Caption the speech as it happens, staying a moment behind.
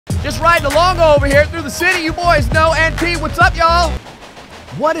Just riding along over here through the city. You boys know NP. What's up, y'all?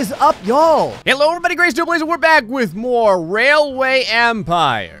 What is up, y'all? Hello, everybody. GrayStillPlays, and we're back with more Railway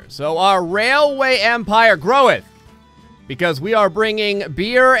Empire. So our Railway Empire groweth because we are bringing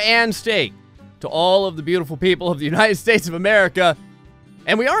beer and steak to all of the beautiful people of the United States of America.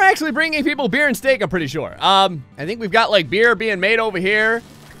 And we are actually bringing people beer and steak, I'm pretty sure. I think we've got, like, beer being made over here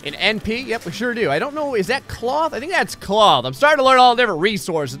in NP. Yep, we sure do. I don't know, is that cloth? I think that's cloth. I'm starting to learn all the different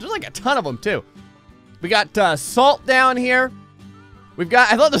resources. There's, like, a ton of them, too. We got salt down here. We've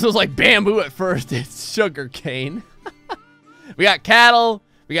got, I thought this was, like, bamboo at first. It's sugar cane. We got cattle.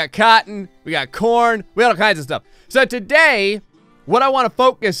 We got cotton. We got corn. We got all kinds of stuff. So today, what I want to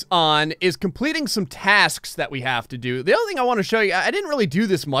focus on is completing some tasks that we have to do. The other thing I want to show you, I didn't really do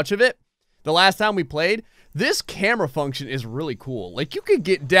this much of it the last time we played. This camera function is really cool. Like, you could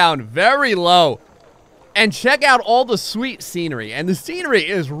get down very low and check out all the sweet scenery. And the scenery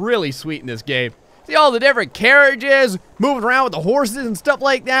is really sweet in this game. See all the different carriages moving around with the horses and stuff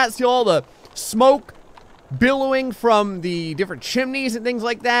like that. See all the smoke billowing from the different chimneys and things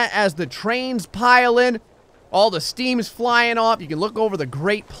like that as the trains pile in. All the steam's flying off. You can look over the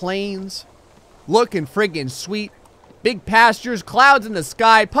Great Plains. Looking friggin' sweet. Big pastures, clouds in the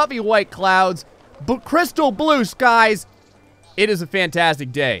sky, puffy white clouds, crystal blue skies. It is a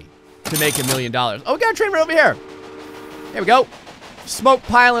fantastic day to make $1 million. Oh, we got a train right over here. There we go. Smoke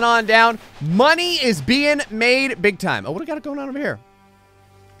piling on down. Money is being made big time. Oh, what do we got going on over here?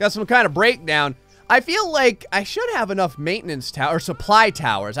 Got some kind of breakdown. I feel like I should have enough maintenance or supply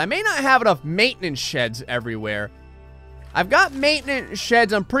towers. I may not have enough maintenance sheds everywhere. I've got maintenance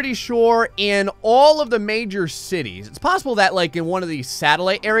sheds, I'm pretty sure, in all of the major cities. It's possible that, like, in one of these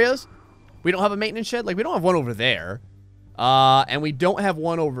satellite areas, we don't have a maintenance shed. Like, we don't have one over there. And we don't have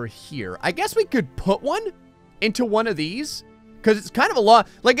one over here. I guess we could put one into one of these. Because it's kind of a long,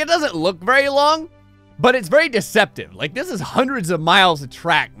 like, it doesn't look very long, but it's very deceptive. Like, this is hundreds of miles of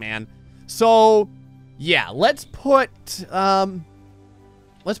track, man. So, yeah, let's put one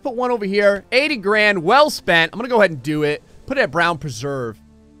over here. 80 grand, well spent. I'm going to go ahead and do it. Put it at Brown Preserve.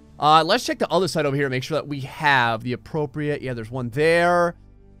 Let's check the other side over here and make sure that we have the appropriate, yeah, there's one there.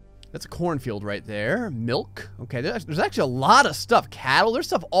 That's a cornfield right there. Milk. Okay, there's actually a lot of stuff. Cattle, there's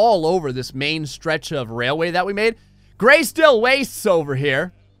stuff all over this main stretch of railway that we made. Gray Still Wastes over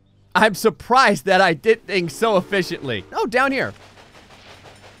here. I'm surprised that I did things so efficiently. Oh, down here.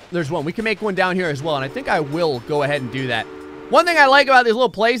 There's one. We can make one down here as well, and I think I will go ahead and do that. One thing I like about these little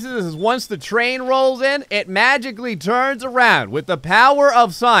places is once the train rolls in, it magically turns around with the power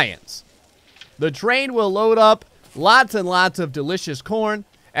of science. The train will load up lots and lots of delicious corn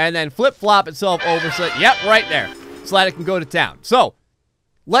and then flip-flop itself over so that, yep, right there, so that it can go to town. So,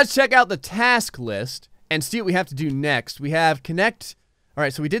 let's check out the task list and see what we have to do next. We have connect. All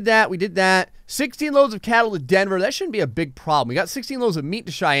right, so we did that. We did that. 16 loads of cattle to Denver. That shouldn't be a big problem. We got 16 loads of meat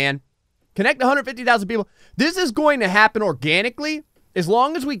to Cheyenne. Connect 150,000 people. This is going to happen organically as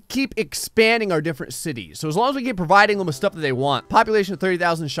long as we keep expanding our different cities. So as long as we keep providing them with stuff that they want. Population of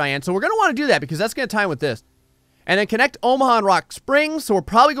 30,000 in Cheyenne. So we're going to want to do that because that's going to tie in with this. And then connect Omaha and Rock Springs. So we're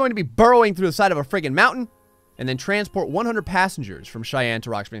probably going to be burrowing through the side of a friggin' mountain. And then transport 100 passengers from Cheyenne to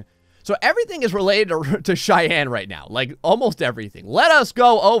Rock Springs. So everything is related to Cheyenne right now. Like, almost everything. Let us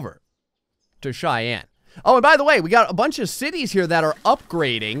go over to Cheyenne. Oh, and by the way, we got a bunch of cities here that are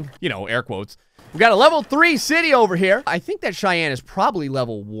upgrading. You know, air quotes. We got a level 3 city over here. I think that Cheyenne is probably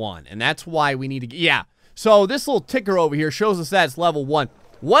level 1. And that's why we need to... Yeah. So this little ticker over here shows us that it's level 1.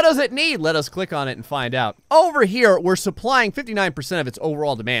 What does it need? Let us click on it and find out. Over here, we're supplying 59% of its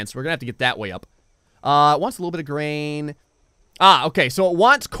overall demand. So we're going to have to get that way up. It wants a little bit of grain... Ah, okay, so it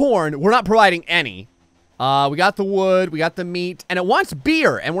wants corn. We're not providing any. We got the wood, we got the meat, and it wants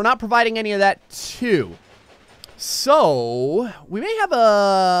beer, and we're not providing any of that too. So, we may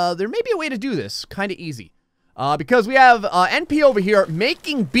have there may be a way to do this, kind of easy. Because we have NP over here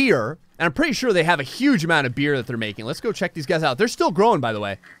making beer, and I'm pretty sure they have a huge amount of beer that they're making. Let's go check these guys out. They're still growing, by the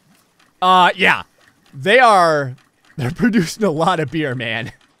way. Yeah, they're producing a lot of beer,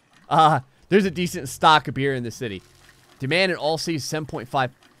 man. There's a decent stock of beer in the city. Demand in all cities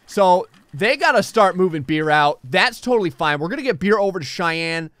 7.5. So they gotta start moving beer out. That's totally fine. We're gonna get beer over to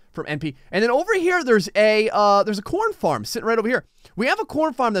Cheyenne from NP. And then over here there's a corn farm sitting right over here. We have a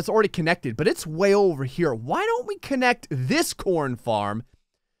corn farm that's already connected, but it's way over here. Why don't we connect this corn farm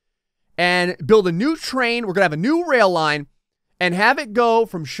and build a new train? We're gonna have a new rail line and have it go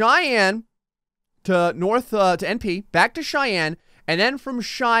from Cheyenne to north to NP, back to Cheyenne, and then from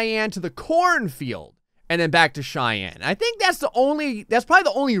Cheyenne to the cornfield. And then back to Cheyenne. I think that's probably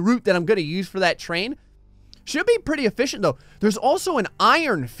the only route that I'm going to use for that train. Should be pretty efficient, though. There's also an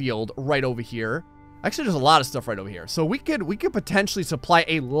iron field right over here. Actually, there's a lot of stuff right over here. So we could potentially supply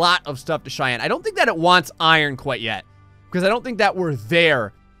a lot of stuff to Cheyenne. I don't think that it wants iron quite yet, because I don't think that we're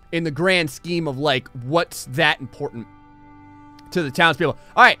there in the grand scheme of, like, what's that important to the townspeople.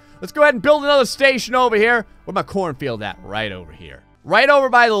 All right, let's go ahead and build another station over here. Where's my cornfield at? Right over here. Right over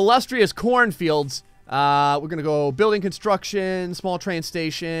by the illustrious cornfields. We're going to go building construction, small train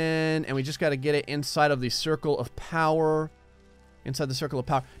station, and we just got to get it inside of the circle of power. Inside the circle of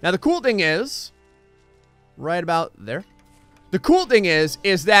power. Now, the cool thing is, right about there, the cool thing is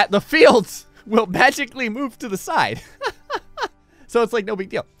that the fields will magically move to the side. So it's like no big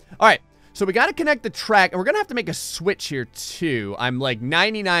deal. All right, so we got to connect the track, and we're going to have to make a switch here, too. I'm like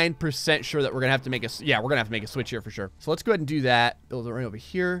 99% sure that we're going to have to make a, yeah, we're going to have to make a switch here for sure. So let's go ahead and do that. Build it right over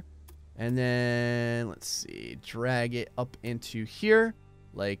here. And then, let's see, drag it up into here,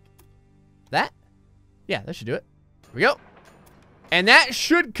 like that. Yeah, that should do it. Here we go. And that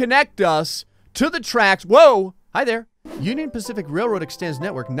should connect us to the tracks. Whoa, hi there. Union Pacific Railroad extends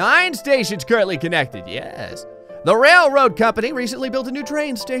network. 9 stations currently connected, yes. The railroad company recently built a new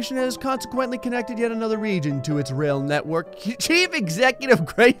train station and has consequently connected yet another region to its rail network. Chief Executive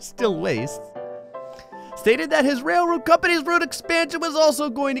GrayStillPlays stated that his railroad company's route expansion was also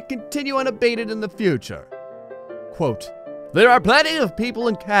going to continue unabated in the future. Quote, there are plenty of people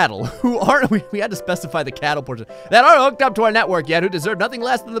and cattle who aren't, we had to specify the cattle portion, that aren't hooked up to our network yet who deserve nothing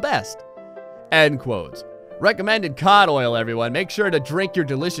less than the best. End quotes. Recommended cod oil, everyone. Make sure to drink your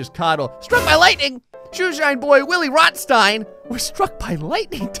delicious cod oil. Struck by lightning! Shoeshine boy Willie Rothstein was struck by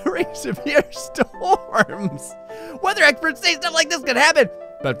lightning during severe storms. Weather experts say stuff like this could happen.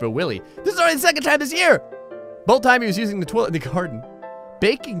 But for Willie, this is already the 2nd time this year. Both time he was using the toilet in the garden.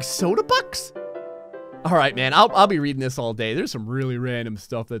 Baking soda bucks? All right, man, I'll be reading this all day. There's some really random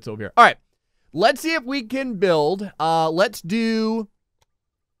stuff that's over here. All right, let's see if we can build. Let's do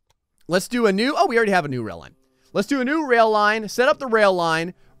a new, oh, we already have a new rail line. Let's do a new rail line, set up the rail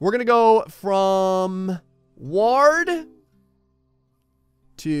line. We're gonna go from Ward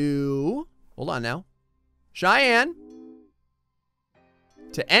to, hold on now, Cheyenne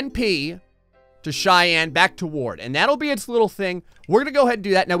to NP to Cheyenne, back to Ward. And that'll be its little thing. We're gonna go ahead and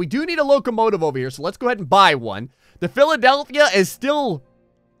do that. Now, we do need a locomotive over here, so let's go ahead and buy one. The Philadelphia is still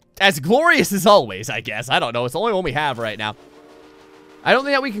as glorious as always, I guess. I don't know. It's the only one we have right now. I don't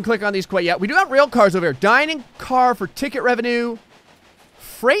think that we can click on these quite yet. We do have rail cars over here. Dining car for ticket revenue.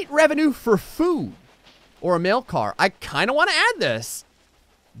 Freight revenue for food. Or a mail car. I kind of want to add this.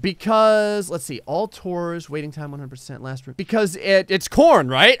 Because, let's see, all tours, waiting time 100%, last route. Because it's corn,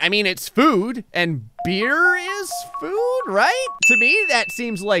 right? I mean, it's food, and beer is food, right? To me, that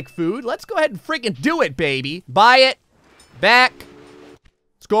seems like food. Let's go ahead and freaking do it, baby. Buy it. Back.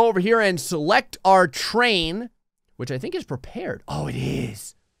 Let's go over here and select our train, which I think is prepared. Oh, it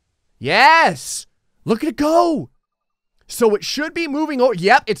is. Yes. Look at it go. So it should be moving over.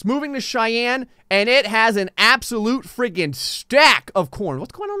 Yep, it's moving to Cheyenne, and it has an absolute friggin' stack of corn.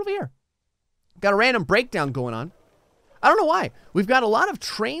 What's going on over here? Got a random breakdown going on. I don't know why. We've got a lot of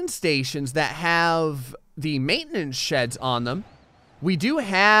train stations that have the maintenance sheds on them. We do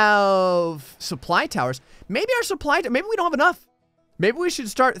have supply towers. Maybe our supply, maybe we don't have enough. Maybe we should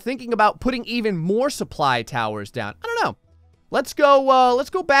start thinking about putting even more supply towers down. I don't know. Let's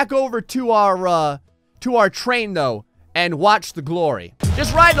go back over to our train though, and watch the glory.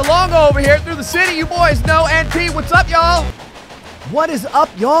 Just riding along over here through the city, you boys know. NP, what's up, y'all? What is up,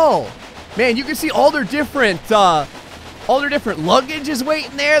 y'all? Man, you can see all their different luggage is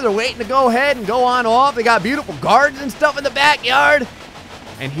waiting there. They're waiting to go ahead and go on off. They got beautiful gardens and stuff in the backyard.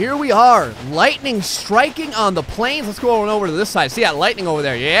 And here we are, lightning striking on the plains. Let's go over to this side. See that lightning over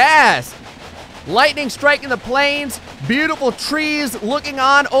there? Yes! Lightning striking the plains, beautiful trees looking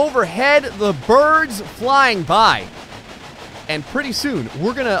on overhead, the birds flying by. And pretty soon,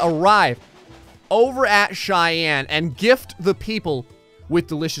 we're gonna arrive over at Cheyenne and gift the people with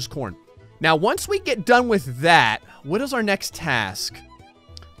delicious corn. Now, once we get done with that, what is our next task?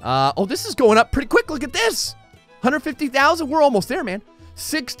 Oh, this is going up pretty quick. Look at this. 150,000, we're almost there, man.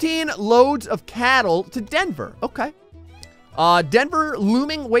 16 loads of cattle to Denver. Okay. Denver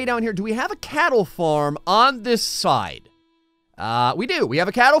looming way down here. Do we have a cattle farm on this side? We do. We have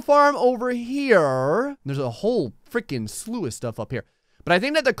a cattle farm over here. There's a whole freaking slew of stuff up here. But I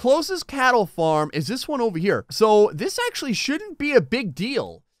think that the closest cattle farm is this one over here. So this actually shouldn't be a big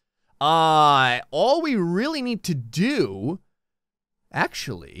deal. All we really need to do,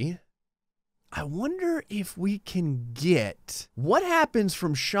 actually, I wonder if we can get, what happens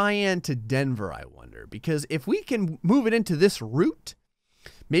from Cheyenne to Denver, I wonder. Because if we can move it into this route,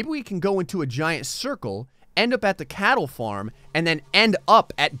 maybe we can go into a giant circle end up at the cattle farm, and then end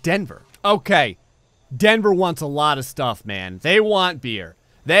up at Denver. Okay, Denver wants a lot of stuff, man. They want beer.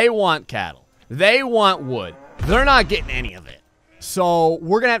 They want cattle. They want wood. They're not getting any of it. So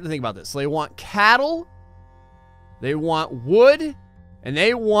we're going to have to think about this. So they want cattle, they want wood, and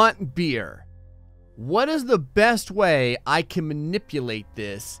they want beer. What is the best way I can manipulate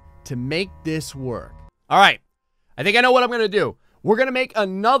this to make this work? All right, I think I know what I'm going to do. We're going to make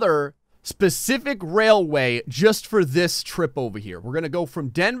another specific railway just for this trip over here. We're going to go from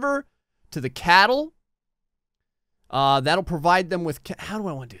Denver to the cattle. That'll provide them with, how do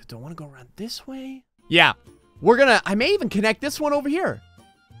I want to do this? Do I want to go around this way? Yeah, we're going to, I may even connect this one over here.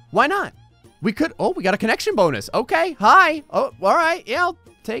 Why not? We could, oh, we got a connection bonus. Okay, hi. Oh, all right, yeah, I'll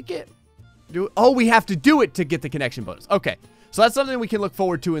take it. Oh, we have to do it to get the connection bonus. Okay, so that's something we can look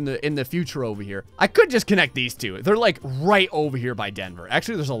forward to in the future over here. I could just connect these two. They're like right over here by Denver.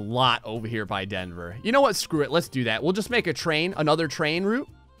 Actually, there's a lot over here by Denver. You know what? Screw it. Let's do that. We'll just make a train, another train route,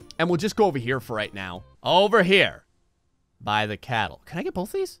 and we'll just go over here for right now. Over here by the cattle. Can I get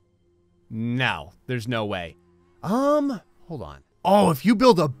both these? No, there's no way. Hold on. Oh, if you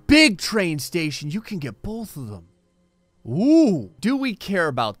build a big train station, you can get both of them. Ooh, do we care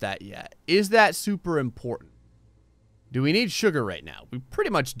about that yet? Is that super important? Do we need sugar right now? We pretty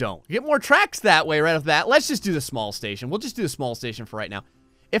much don't. Get more tracks that way right off the bat. Let's just do the small station. We'll just do the small station for right now.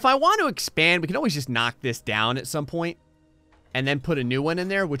 If I want to expand, we can always just knock this down at some point and then put a new one in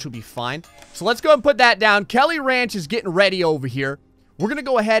there, which will be fine. So let's go and put that down. Kelly Ranch is getting ready over here. We're going to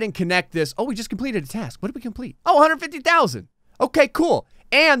go ahead and connect this. Oh, we just completed a task. What did we complete? Oh, 150,000. Okay, cool.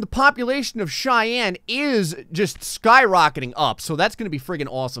 And the population of Cheyenne is just skyrocketing up. So that's going to be friggin'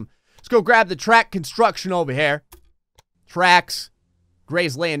 awesome. Let's go grab the track construction over here. Tracks.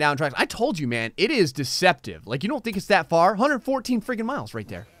 Gray's laying down tracks. I told you, man, it is deceptive. Like, you don't think it's that far? 114 friggin' miles right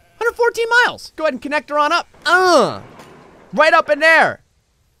there. 114 miles. Go ahead and connect her on up. Right up in there.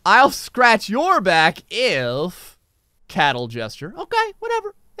 I'll scratch your back if... Cattle gesture. Okay,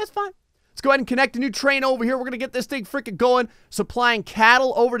 whatever. That's fine. Let's go ahead and connect a new train over here. We're going to get this thing freaking going. Supplying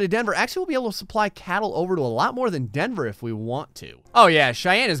cattle over to Denver. Actually, we'll be able to supply cattle over to a lot more than Denver if we want to. Oh, yeah.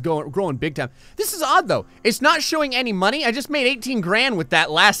 Cheyenne is growing big time. This is odd, though. It's not showing any money. I just made 18 grand with that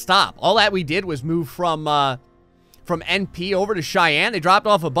last stop. All that we did was move from NP over to Cheyenne. They dropped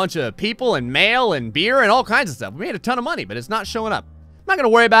off a bunch of people and mail and beer and all kinds of stuff. We made a ton of money, but it's not showing up. I'm not going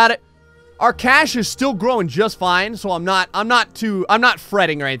to worry about it. Our cash is still growing just fine, so I'm not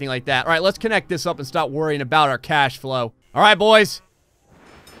fretting or anything like that. All right, let's connect this up and stop worrying about our cash flow. All right, boys.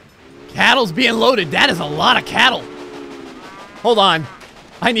 Cattle's being loaded. That is a lot of cattle. Hold on.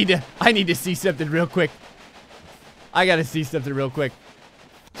 I need to see something real quick. I gotta see something real quick.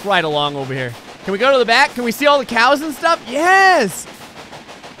 It's right along over here. Can we go to the back? Can we see all the cows and stuff? Yes!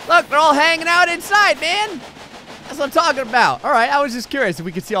 Look, they're all hanging out inside, man. That's what I'm talking about. All right, I was just curious if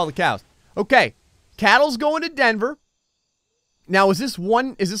we could see all the cows. Okay, cattle's going to Denver. Now, is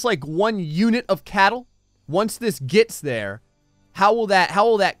this like one unit of cattle? Once this gets there, how will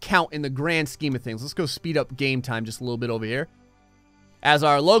that count in the grand scheme of things? Let's go speed up game time just a little bit over here. As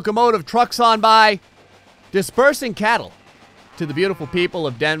our locomotive trucks on by, dispersing cattle to the beautiful people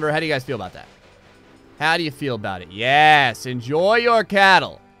of Denver. How do you guys feel about that? How do you feel about it? Yes, enjoy your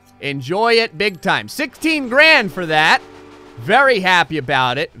cattle. Enjoy it big time. 16 grand for that. Very happy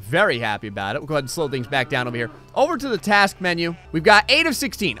about it. Very happy about it. We'll go ahead and slow things back down over here. Over to the task menu. We've got 8 of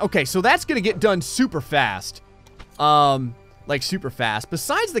 16. Okay, so that's going to get done super fast. Like super fast.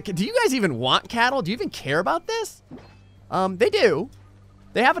 Besides the... Do you guys even want cattle? Do you even care about this? They do.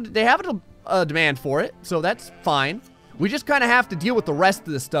 They have a demand for it, so that's fine. We just kind of have to deal with the rest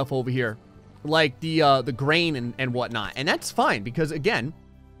of the stuff over here. Like the grain and whatnot. And that's fine because, again...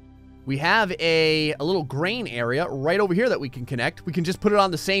 We have a little grain area right over here that we can connect. We can just put it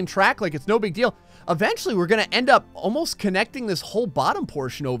on the same track like it's no big deal. Eventually, we're going to end up almost connecting this whole bottom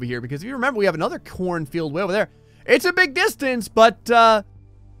portion over here because if you remember, we have another cornfield way over there. It's a big distance, but I'm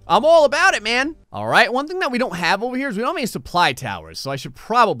all about it, man. All right, one thing that we don't have over here is we don't have any supply towers, so I should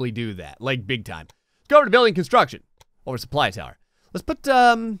probably do that, like big time. Let's go over to building construction. Over supply tower. Let's put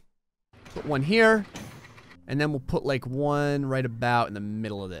one here. And then we'll put like one right about in the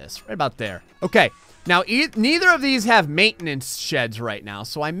middle of this. Right about there. Okay. Now, neither of these have maintenance sheds right now.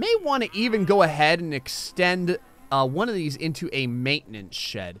 So I may want to even go ahead and extend one of these into a maintenance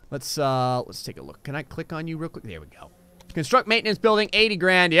shed. Let's take a look. Can I click on you real quick? There we go. Construct maintenance building, 80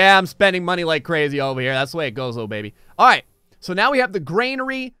 grand. Yeah, I'm spending money like crazy over here. That's the way it goes, little baby. All right. So now we have the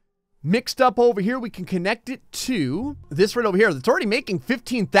granary mixed up over here. We can connect it to this right over here. It's already making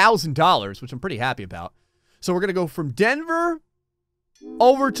 $15,000, which I'm pretty happy about. So we're going to go from Denver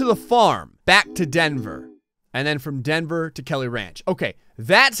over to the farm, back to Denver. And then from Denver to Kelly Ranch. Okay,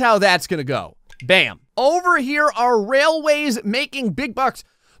 that's how that's gonna go. Bam. Over here are railways making big bucks.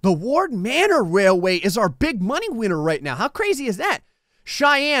 The Ward Manor Railway is our big money winner right now. How crazy is that?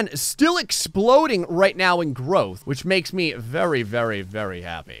 Cheyenne is still exploding right now in growth, which makes me very, very, very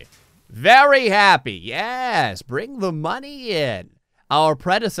happy. Very happy. Yes, bring the money in. Our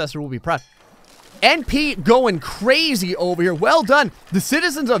predecessor will be proud. NP going crazy over here. Well done. The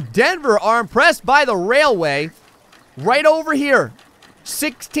citizens of Denver are impressed by the railway. Right over here.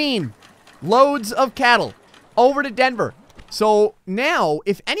 16 loads of cattle over to Denver. So now,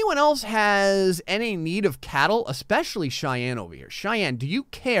 if anyone else has any need of cattle, especially Cheyenne over here. Cheyenne, do you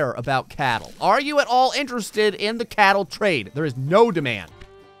care about cattle? Are you at all interested in the cattle trade? There is no demand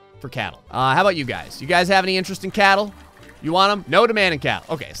for cattle. How about you guys? You guys have any interest in cattle? You want them? No demand in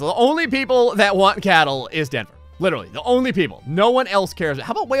cattle. Okay, so the only people that want cattle is Denver. Literally, the only people. No one else cares.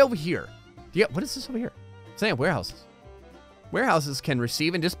 How about way over here? What is this over here? It's saying warehouses. Warehouses can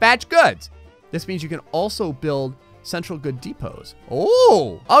receive and dispatch goods. This means you can also build central good depots.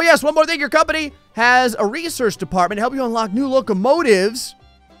 Oh yes, one more thing. Your company has a research department to help you unlock new locomotives.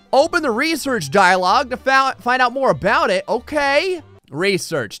 Open the research dialogue to find out more about it. Okay.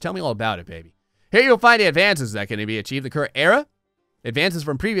 Research. Tell me all about it, baby. Here you'll find the advances that can be achieved in the current era. Advances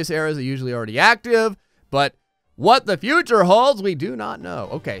from previous eras are usually already active, but what the future holds, we do not know.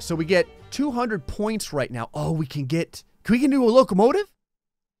 Okay, so we get 200 points right now. Oh, we can do a locomotive?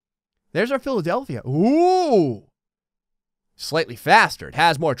 There's our Philadelphia. Ooh. Slightly faster. It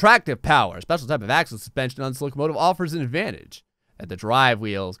has more attractive power. A special type of axle suspension on this locomotive offers an advantage that the drive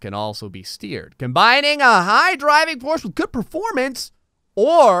wheels can also be steered, combining a high driving force with good performance.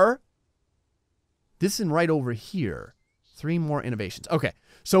 Or this one right over here. 3 more innovations. Okay,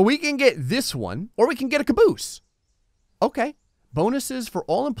 so we can get this one, or we can get a caboose. Okay, bonuses for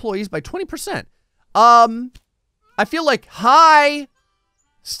all employees by 20%. I feel like, hi,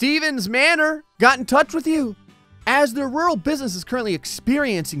 Stevens Manor got in touch with you. As their rural business is currently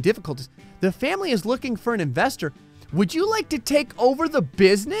experiencing difficulties, the family is looking for an investor. Would you like to take over the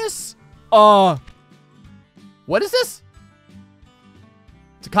business? What is this?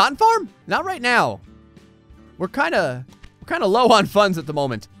 It's a cotton farm? Not right now. We're kind of low on funds at the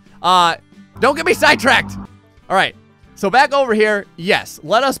moment. Don't get me sidetracked. All right. So back over here. Yes,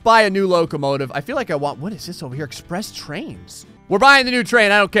 let us buy a new locomotive. I feel like I want, what is this over here? Express trains. We're buying the new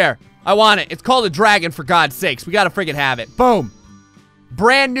train. I don't care. I want it. It's called a Dragon, for God's sakes. We got to friggin' have it. Boom.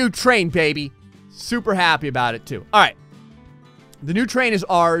 Brand new train, baby. Super happy about it, too. All right. The new train is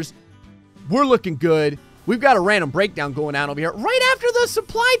ours. We're looking good. We've got a random breakdown going on over here right after the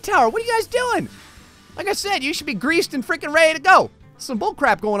supply tower. What are you guys doing? Like I said, you should be greased and freaking ready to go. Some bull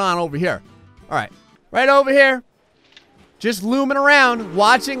crap going on over here. All right. Right over here. Just looming around,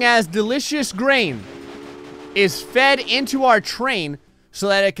 watching as delicious grain is fed into our train so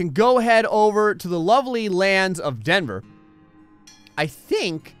that it can go head over to the lovely lands of Denver. I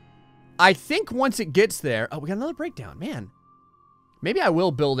think once it gets there... Oh, we got another breakdown, man. Maybe I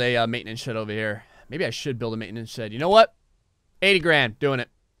will build a maintenance shed over here. Maybe I should build a maintenance shed. You know what? 80 grand, doing it.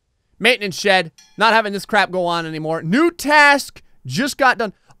 Maintenance shed. Not having this crap go on anymore. New task just got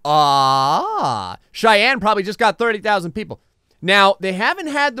done. Cheyenne probably just got 30,000 people. Now, they haven't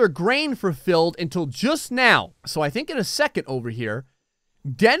had their grain fulfilled until just now. So I think in a second over here,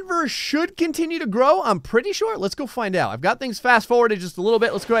 Denver should continue to grow. I'm pretty sure. Let's go find out. I've got things fast forwarded just a little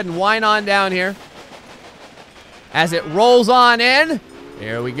bit. Let's go ahead and wind on down here. As it rolls on in.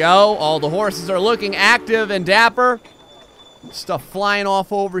 Here we go. All the horses are looking active and dapper. Stuff flying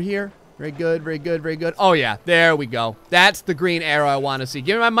off over here. Very good, very good, very good. Oh, yeah. There we go. That's the green arrow I want to see.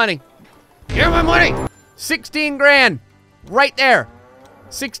 Give me my money. Give me my money. 16 grand. Right there.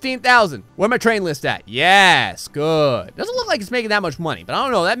 16,000. Where my train list at? Yes, good. Doesn't look like it's making that much money, but I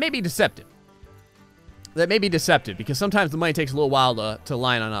don't know. That may be deceptive. That may be deceptive because sometimes the money takes a little while to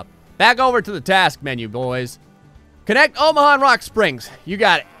line on up. Back over to the task menu, boys. Connect Omaha and Rock Springs. You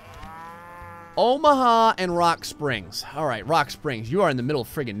got it. Omaha and Rock Springs. All right, Rock Springs. You are in the middle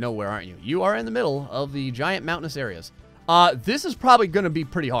of friggin' nowhere, aren't you? You are in the middle of the giant mountainous areas. This is probably going to be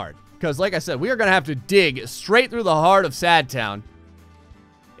pretty hard because, like I said, we are going to have to dig straight through the heart of Sad Town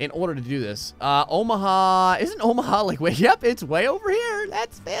in order to do this. Omaha, isn't Omaha like way, yep, it's way over here.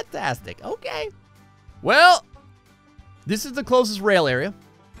 That's fantastic. Okay. Well, this is the closest rail area.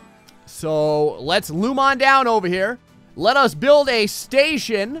 So let's loom on down over here. Let us build a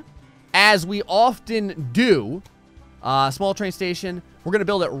station as we often do. Small train station. We're going to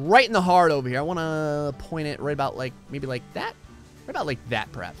build it right in the heart over here. I want to point it right about like, maybe like that. Right about like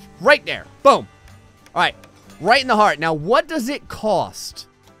that, perhaps. Right there. Boom. All right. Right in the heart. Now, what does it cost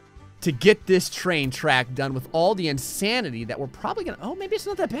to get this train track done with all the insanity that we're probably gonna... Oh, maybe it's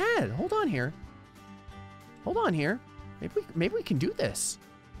not that bad. Hold on here. Hold on here. Maybe we can do this.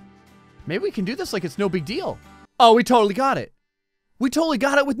 Maybe we can do this like it's no big deal. Oh, we totally got it. We totally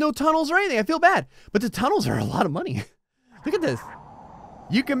got it with no tunnels or anything. I feel bad. But the tunnels are a lot of money. Look at this.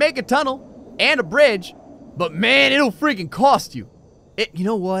 You can make a tunnel and a bridge, but man, it'll freaking cost you. You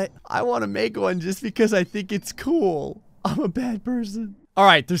know what? I want to make one just because I think it's cool. I'm a bad person. All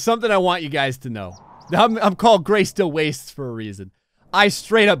right, there's something I want you guys to know. I'm called GrayStillPlays for a reason. I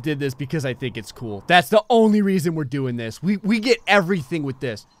straight up did this because I think it's cool. That's the only reason we're doing this. We get everything with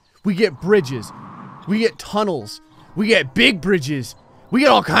this. We get bridges. We get tunnels. We get big bridges. We get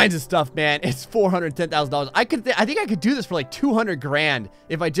all kinds of stuff, man. It's $410,000. I think I could do this for like 200 grand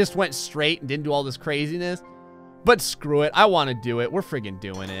if I just went straight and didn't do all this craziness. But screw it. I want to do it. We're friggin'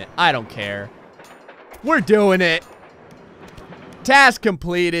 doing it. I don't care. We're doing it. Task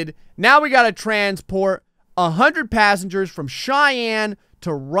completed. Now we gotta transport 100 passengers from Cheyenne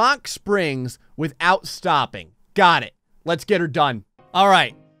to Rock Springs without stopping. Got it. Let's get her done. All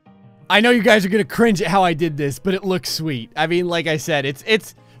right. I know you guys are gonna cringe at how I did this, but it looks sweet. I mean, like I said,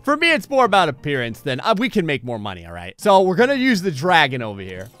 it's for me, it's more about appearance than we can make more money, all right? So we're gonna use the dragon over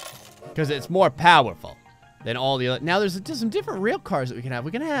here because it's more powerful than all the other. Now there's some different rail cars that we can have. We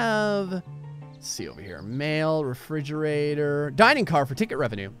can have... Let's see over here. Mail, refrigerator, dining car for ticket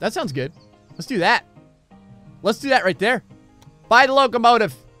revenue. That sounds good. Let's do that. Let's do that right there. Buy the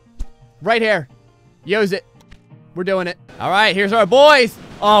locomotive. Right here. Use it. We're doing it. All right, here's our boys.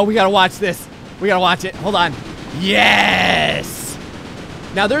 Oh, we gotta watch this. We gotta watch it. Hold on. Yes!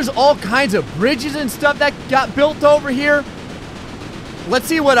 Now there's all kinds of bridges and stuff that got built over here. Let's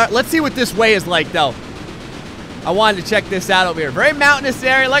see what this way is like though. I wanted to check this out over here. Very mountainous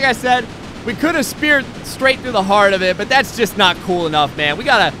area, like I said. We could have speared straight through the heart of it, but that's just not cool enough, man. We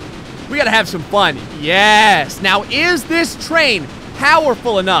gotta have some fun. Yes. Now, is this train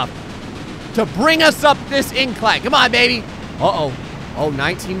powerful enough to bring us up this incline? Come on, baby. Uh-oh. Oh,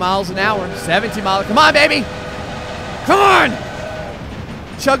 19 miles an hour. 17 miles. Come on, baby. Come on.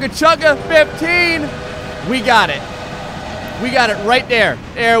 Chugga chugga. 15. We got it. We got it right there.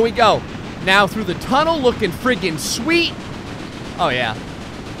 There we go. Now through the tunnel, looking friggin' sweet. Oh, yeah.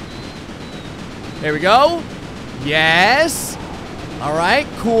 There we go. Yes. All right,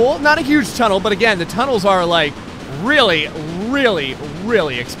 cool. Not a huge tunnel, but again, the tunnels are like really, really,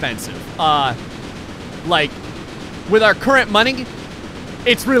 really expensive. Like with our current money,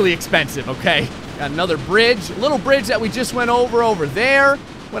 it's really expensive, okay? Got another bridge, little bridge that we just went over there.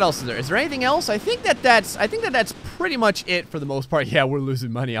 What else is there? Is there anything else? I think that's pretty much it for the most part. Yeah, we're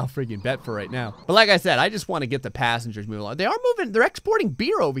losing money. I'll freaking bet for right now. But like I said, I just want to get the passengers moving along. They are moving. They're exporting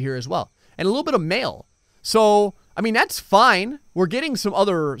beer over here as well. And a little bit of mail. So, I mean, that's fine. We're getting some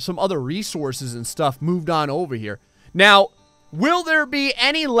other resources and stuff moved on over here. Now, will there be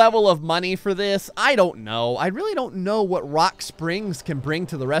any level of money for this? I don't know. I really don't know what Rock Springs can bring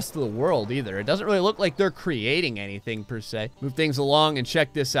to the rest of the world either. It doesn't really look like they're creating anything per se. Move things along and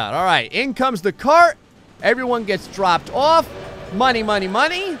check this out. All right, in comes the cart. Everyone gets dropped off. Money, money,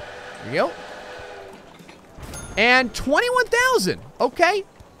 money. There you go. And 21,000. Okay.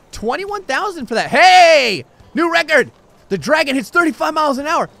 21,000 for that. Hey! New record! The Dragon hits 35 miles an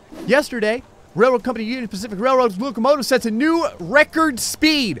hour. Yesterday, Railroad Company Union Pacific Railroad's locomotive sets a new record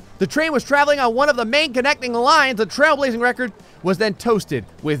speed. The train was traveling on one of the main connecting lines. The trailblazing record was then toasted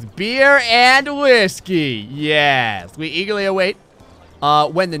with beer and whiskey. Yes. We eagerly await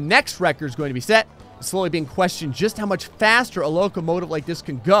when the next record is going to be set. It's slowly being questioned just how much faster a locomotive like this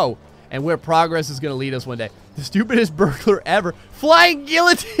can go and where progress is going to lead us one day. The stupidest burglar ever. Flying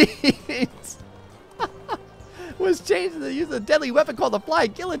guillotines! Was changed to the use of a deadly weapon called the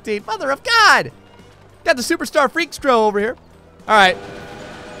flying guillotine. Mother of God! Got the superstar freakstro over here. Alright.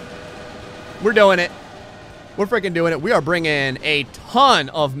 We're doing it. We're freaking doing it. We are bringing a ton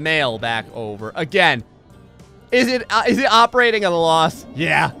of mail back over. Again, is it operating at a loss?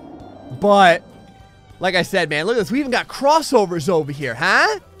 Yeah. But, like I said, man, look at this. We even got crossovers over here,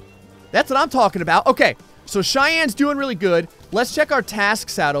 huh? That's what I'm talking about. Okay, so Cheyenne's doing really good. Let's check our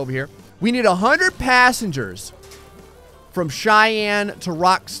tasks out over here. We need 100 passengers from Cheyenne to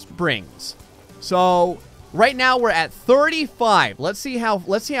Rock Springs. So right now we're at 35. Let's see how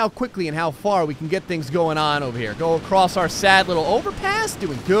quickly and how far we can get things going on over here. Go across our sad little overpass.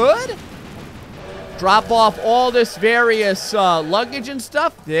 Doing good. Drop off all this various luggage and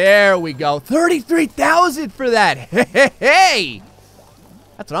stuff. There we go. 33,000 for that. Hey!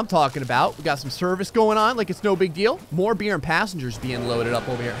 That's what I'm talking about. We got some service going on like it's no big deal. More beer and passengers being loaded up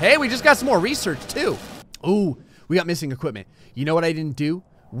over here. Hey, we just got some more research too. Ooh, we got missing equipment. You know what I didn't do?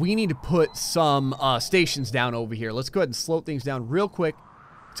 we need to put some stations down over here. Let's go ahead and slow things down real quick.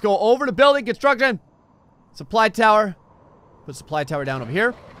 Let's go over to building construction. Supply tower. Put supply tower down over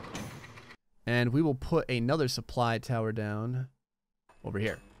here. And we will put another supply tower down over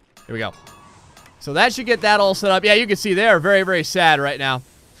here. Here we go. So that should get that all set up. Yeah, you can see they are very, very sad right now.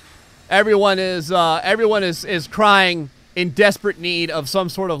 Everyone is crying in desperate need of some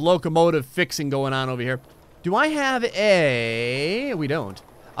sort of locomotive fixing going on over here. Do I have a... We don't.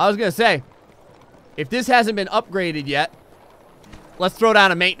 I was going to say, if this hasn't been upgraded yet, let's throw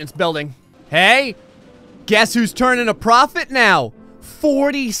down a maintenance building. Hey, guess who's turning a profit now?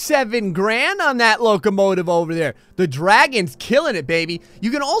 47 grand on that locomotive over there. The Dragon's killing it, baby.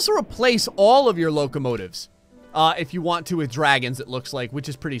 You can also replace all of your locomotives if you want to with Dragons, it looks like, which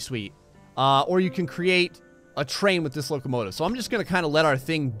is pretty sweet. Or you can create a train with this locomotive. So I'm just going to kind of let our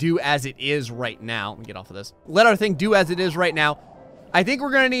thing do as it is right now. Let me get off of this. Let our thing do as it is right now. I think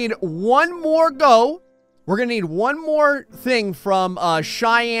we're going to need one more go. We're going to need one more thing from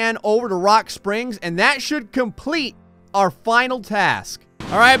Cheyenne over to Rock Springs, and that should complete our final task.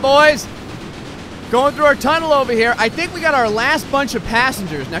 All right, boys. Going through our tunnel over here. I think we got our last bunch of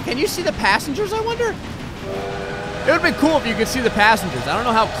passengers. Now, can you see the passengers, I wonder? It would have been cool if you could see the passengers. I don't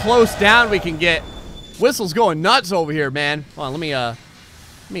know how close down we can get. Whistle's going nuts over here, man. Hold on, let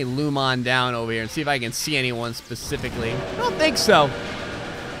me loom on down over here and see if I can see anyone specifically. I don't think so.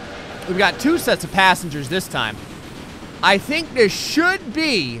 We've got 2 sets of passengers this time. I think this should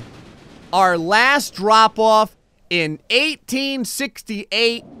be our last drop-off in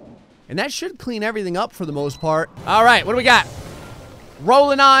 1868, and that should clean everything up for the most part. All right, what do we got?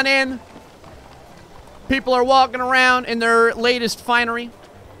 Rolling on in. People are walking around in their latest finery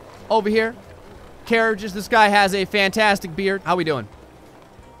over here. Carriages. This guy has a fantastic beard. How we doing?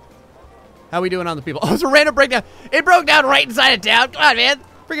 How we doing on the people? Oh, it's a random breakdown. It broke down right inside of town. Come on, man.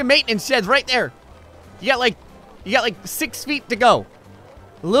 Freaking maintenance shed's right there. You got like 6 feet to go.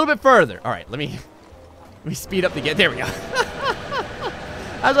 A little bit further. All right, let me speed up to get, there we go.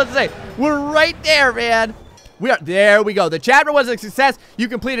 I was about to say, we're right there, man. There we go. The chapter was a success. You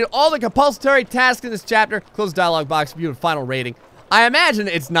completed all the compulsory tasks in this chapter. Close the dialogue box, view the final rating. I imagine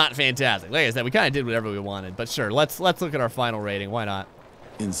it's not fantastic. Like I said, we kind of did whatever we wanted, but sure, let's look at our final rating. Why not?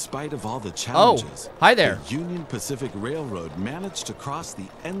 In spite of all the challenges, hi there. The Union Pacific Railroad managed to cross the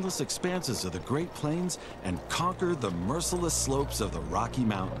endless expanses of the Great Plains and conquer the merciless slopes of the Rocky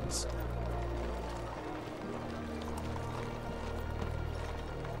Mountains.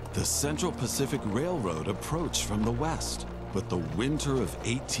 The Central Pacific Railroad approached from the west, but the winter of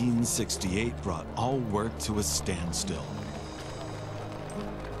 1868 brought all work to a standstill.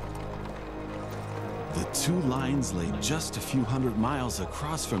 The 2 lines lay just a few hundred miles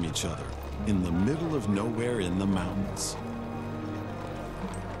across from each other, in the middle of nowhere in the mountains.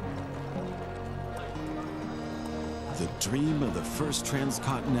 The dream of the first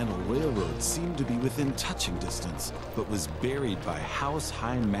transcontinental railroad seemed to be within touching distance, but was buried by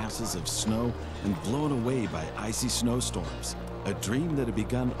house-high masses of snow and blown away by icy snowstorms, a dream that had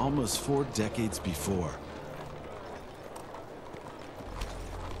begun almost 4 decades before.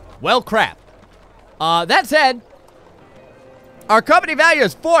 Well, crap. That said, our company value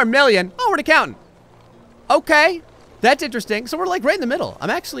is $4 million. Oh, we're an accountant. Okay, that's interesting. So we're like right in the middle. I'm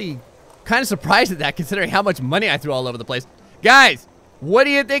actually kind of surprised at that, considering how much money I threw all over the place. Guys, what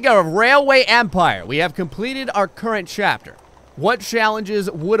do you think of Railway Empire? We have completed our current chapter. What challenges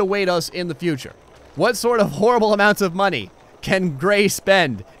would await us in the future? What sort of horrible amounts of money can Gray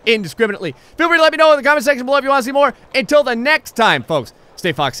spend indiscriminately? Feel free to let me know in the comment section below if you want to see more. Until the next time, folks,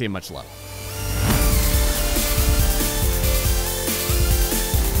 stay foxy and much love.